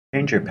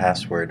Change your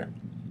password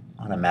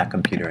on a Mac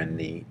computer in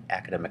the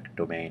academic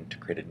domain to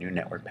create a new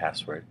network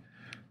password.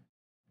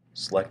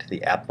 Select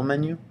the Apple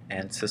menu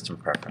and System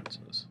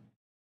Preferences.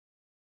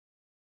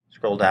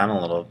 Scroll down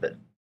a little bit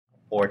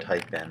or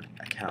type in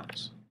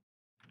Accounts.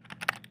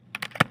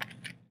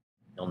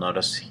 You'll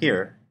notice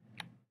here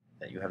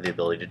that you have the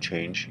ability to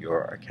change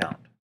your account.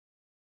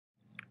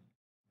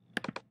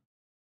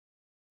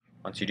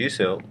 Once you do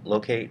so,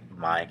 locate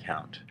My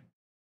Account.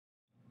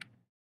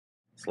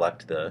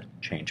 Select the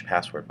Change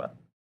Password button.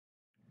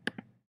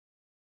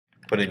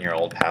 Put in your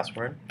old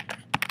password.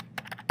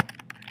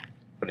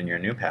 Put in your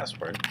new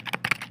password.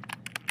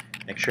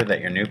 Make sure that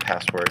your new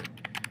password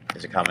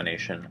is a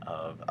combination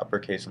of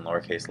uppercase and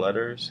lowercase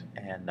letters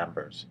and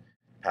numbers.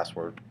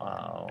 Password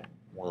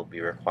will be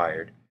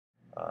required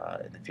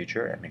in the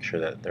future, and make sure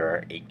that there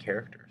are 8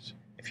 characters.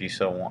 If you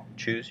so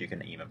choose, you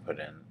can even put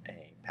in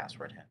a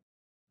password hint.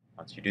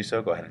 Once you do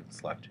so, go ahead and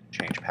select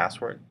Change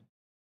Password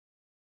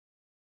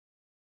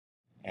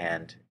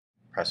and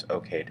press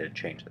OK to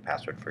change the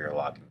password for your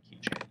login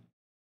keychain.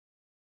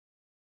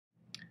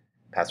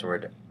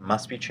 Password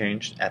must be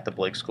changed at the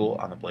Blake School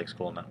on the Blake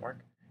School network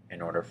in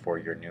order for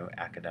your new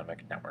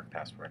academic network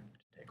password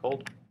to take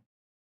hold.